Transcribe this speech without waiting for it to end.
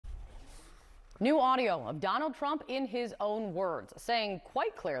New audio of Donald Trump in his own words, saying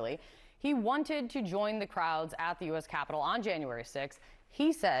quite clearly he wanted to join the crowds at the U.S. Capitol on January 6th.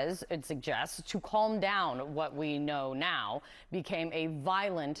 He says it suggests to calm down what we know now became a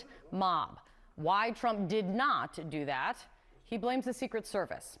violent mob. Why Trump did not do that, he blames the Secret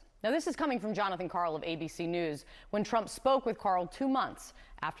Service. Now, this is coming from Jonathan Karl of ABC News when Trump spoke with Karl 2 months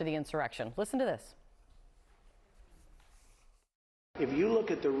after the insurrection. Listen to this. If you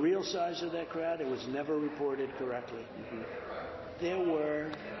look at the real size of that crowd, it was never reported correctly.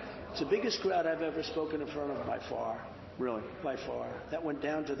 It's the biggest crowd I've ever spoken in front of by far. Really? By far. That went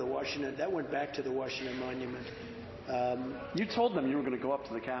down to that went back to the Washington Monument. You told them you were going to go up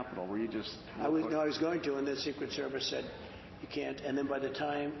to the Capitol. Were you just... I was going to, and the Secret Service said, you can't. And then by the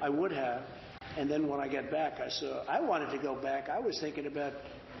time I would have, and then when I got back, I wanted to go back. I was thinking about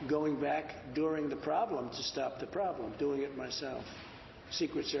going back during the problem to stop the problem, doing it myself.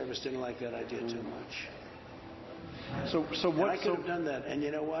 Secret Service didn't like that idea too much. So what? And I could have done that, and you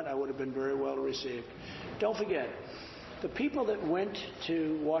know what? I would have been very well received. Don't forget, the people that went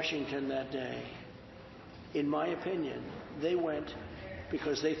to Washington that day, in my opinion, they went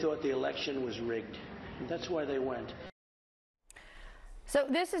because they thought the election was rigged. That's why they went. So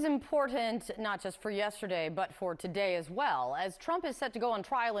this is important not just for yesterday, but for today as well, as Trump is set to go on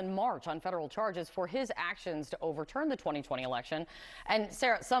trial in March on federal charges for his actions to overturn the 2020 election. And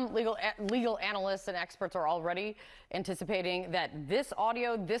Sarah, some legal analysts and experts are already anticipating that this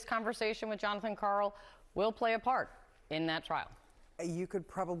audio, this conversation with Jonathan Karl will play a part in that trial. You could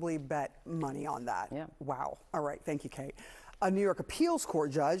probably bet money on that. Yeah. Wow. All right. Thank you, Kate. A New York appeals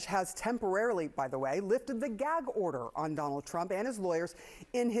court judge has temporarily, by the way, lifted the gag order on Donald Trump and his lawyers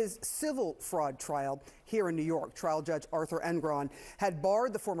in his civil fraud trial here in New York. Trial Judge Arthur Engron had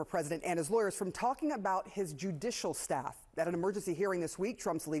barred the former president and his lawyers from talking about his judicial staff. At an emergency hearing this week,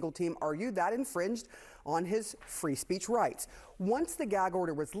 Trump's legal team argued that infringed on his free speech rights. Once the gag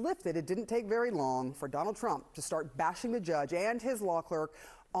order was lifted, it didn't take very long for Donald Trump to start bashing the judge and his law clerk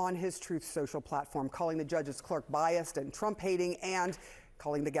on his Truth Social platform, calling the judge's clerk biased and Trump-hating and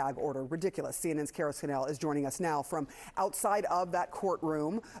calling the gag order ridiculous. CNN's Kara Scannell is joining us now from outside of that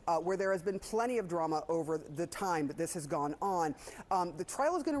courtroom where there has been plenty of drama over the time that this has gone on. The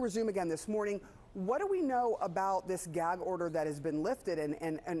trial is going to resume again this morning. What do we know about this gag order that has been lifted?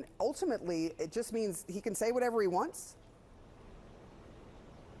 And ultimately, it just means he can say whatever he wants?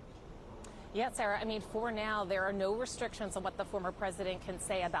 Yeah, Sarah, I mean, for now, there are no restrictions on what the former president can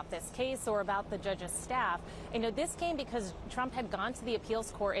say about this case or about the judge's staff. You know, this came because Trump had gone to the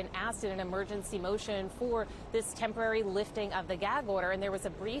appeals court and asked in an emergency motion for this temporary lifting of the gag order. And there was a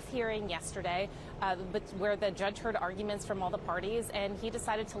brief hearing yesterday where the judge heard arguments from all the parties, and he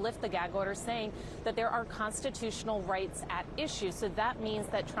decided to lift the gag order, saying that there are constitutional rights at issue. So that means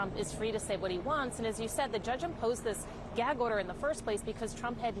that Trump is free to say what he wants. And as you said, the judge imposed this gag order in the first place because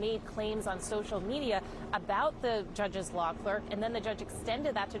Trump had made claims on social media about the judge's law clerk, and then the judge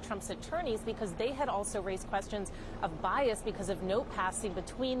extended that to Trump's attorneys because they had also raised questions of bias because of note passing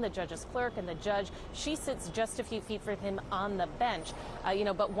between the judge's clerk and the judge. She sits just a few feet from him on the bench.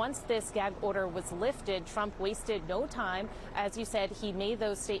 But once this gag order was lifted, Trump wasted no time. As you said, he made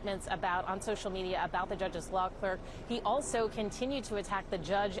those statements on social media about the judge's law clerk. He also continued to attack the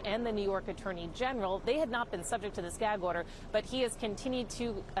judge and the New York Attorney General. They had not been subject to this gag order, but he has continued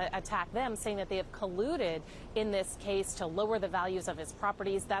to attack them, saying that they have colluded in this case to lower the values of his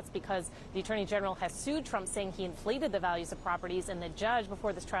properties. That's because the Attorney General has sued Trump, saying he inflated the values of properties, and the judge,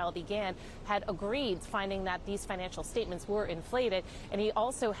 before this trial began, had agreed, finding that these financial statements were inflated. And he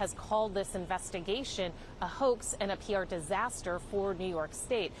also has called this investigation a hoax and a PR disaster for New York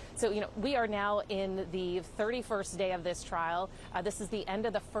State. So, we are now in the 31st day of this trial. This is the end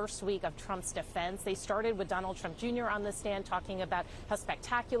of the first week of Trump's defense. They started with Donald Trump Jr. on the stand, talking about how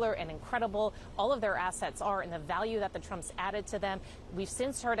spectacular and incredible all of their assets are and the value that the Trumps added to them. We've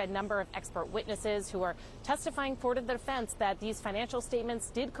since heard a number of expert witnesses who are testifying for the defense that these financial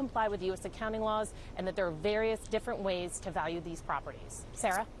statements did comply with U.S. accounting laws and that there are various different ways to value these properties.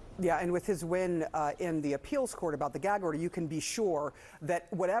 Sarah? Yeah, and with his win in the appeals court about the gag order, you can be sure that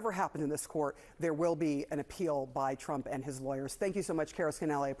whatever happens in this court, there will be an appeal by Trump and his lawyers. Thank you so much, Kara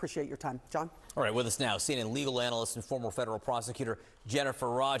Scannell. I appreciate your time. John? All right, with us now, CNN legal analyst and former federal prosecutor Jennifer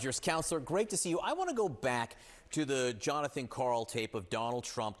Rodgers. Counselor, great to see you. I want to go back to the Jonathan Karl tape of Donald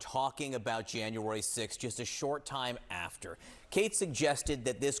Trump talking about January 6th just a short time after. Kate suggested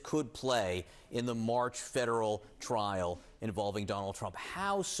that this could play in the March federal trial involving Donald Trump.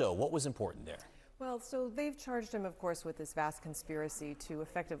 How so? What was important there? Well, so they've charged him, of course, with this vast conspiracy to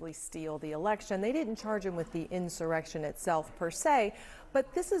effectively steal the election. They didn't charge him with the insurrection itself per se,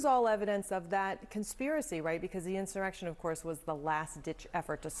 But this is all evidence of that conspiracy, right? Because the insurrection, of course, was the last-ditch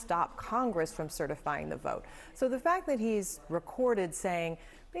effort to stop Congress from certifying the vote. So the fact that he's recorded saying,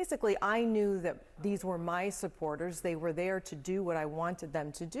 basically, I knew that these were my supporters, they were there to do what I wanted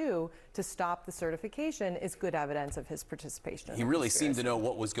them to do to stop the certification, is good evidence of his participation. He really seemed to know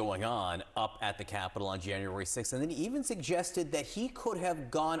what was going on up at the Capitol on January 6th, and then he even suggested that he could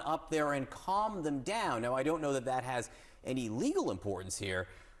have gone up there and calmed them down. Now, I don't know that that has any legal importance here,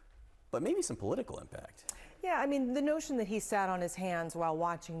 but maybe some political impact. Yeah, I mean, the notion that he sat on his hands while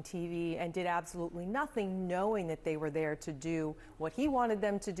watching TV and did absolutely nothing, knowing that they were there to do what he wanted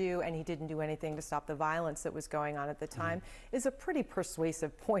them to do, and he didn't do anything to stop the violence that was going on at the time, is a pretty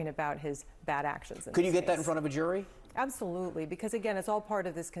persuasive point about his bad actions. Could you get that in front of a jury? Absolutely, because again, it's all part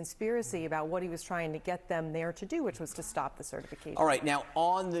of this conspiracy about what he was trying to get them there to do, which was to stop the certification. All right, now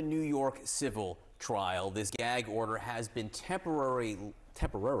on the New York civil trial, this gag order has been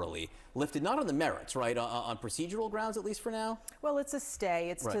temporarily lifted, not on the merits, right? On procedural grounds, at least for now? Well, it's a stay.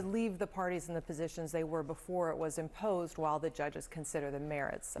 It's right. to leave the parties in the positions they were before it was imposed while the judges consider the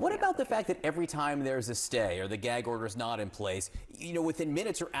merits. What about the fact that every time there's a stay or the gag order is not in place, you know, within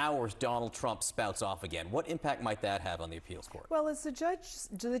minutes or hours, Donald Trump spouts off again? What impact might that have on the appeals court? Well, as the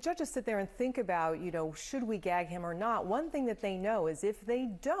judges sit there and think about, you know, should we gag him or not, one thing that they know is if they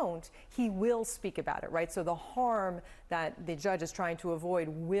don't, he will speak about it, right? So the harm that the judge is trying to avoid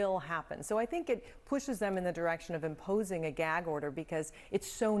will happen. So I think it pushes them in the direction of imposing a gag order because it's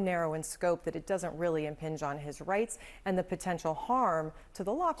so narrow in scope that it doesn't really impinge on his rights, and the potential harm to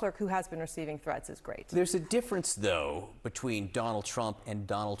the law clerk who has been receiving threats is great. There's a difference, though, between Donald Trump and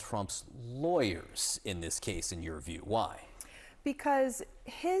Donald Trump's lawyers in this case, in your view. Why? Because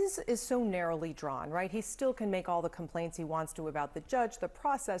his is so narrowly drawn, right? He still can make all the complaints he wants to about the judge, the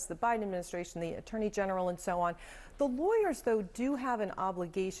process, the Biden administration, the attorney general, and so on. The lawyers, though, do have an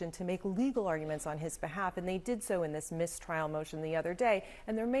obligation to make legal arguments on his behalf, and they did so in this mistrial motion the other day.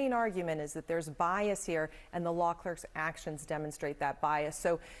 And their main argument is that there's bias here, and the law clerk's actions demonstrate that bias.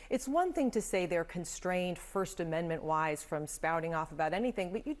 So it's one thing to say they're constrained First Amendment-wise from spouting off about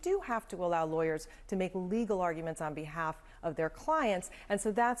anything, but you do have to allow lawyers to make legal arguments on behalf of their clients. And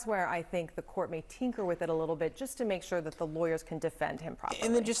so that's where I think the court may tinker with it a little bit just to make sure that the lawyers can defend him properly.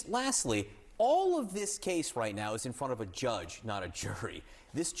 And then just lastly, all of this case right now is in front of a judge, not a jury.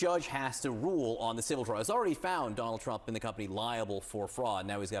 This judge has to rule on the civil trial. He's already found Donald Trump and the company liable for fraud.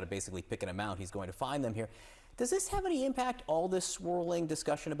 Now he's got to basically pick an amount he's going to fine them here. Does this have any impact, all this swirling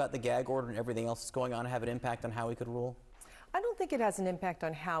discussion about the gag order and everything else that's going on, have an impact on how he could rule? I don't think it has an impact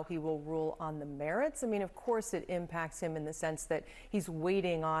on how he will rule on the merits. I mean, of course, it impacts him in the sense that he's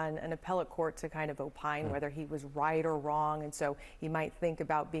waiting on an appellate court to kind of opine whether he was right or wrong. And so he might think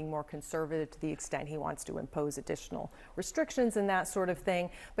about being more conservative to the extent he wants to impose additional restrictions and that sort of thing.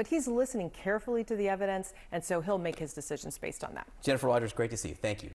 But he's listening carefully to the evidence, and so he'll make his decisions based on that. Jennifer Rodgers, great to see you. Thank you.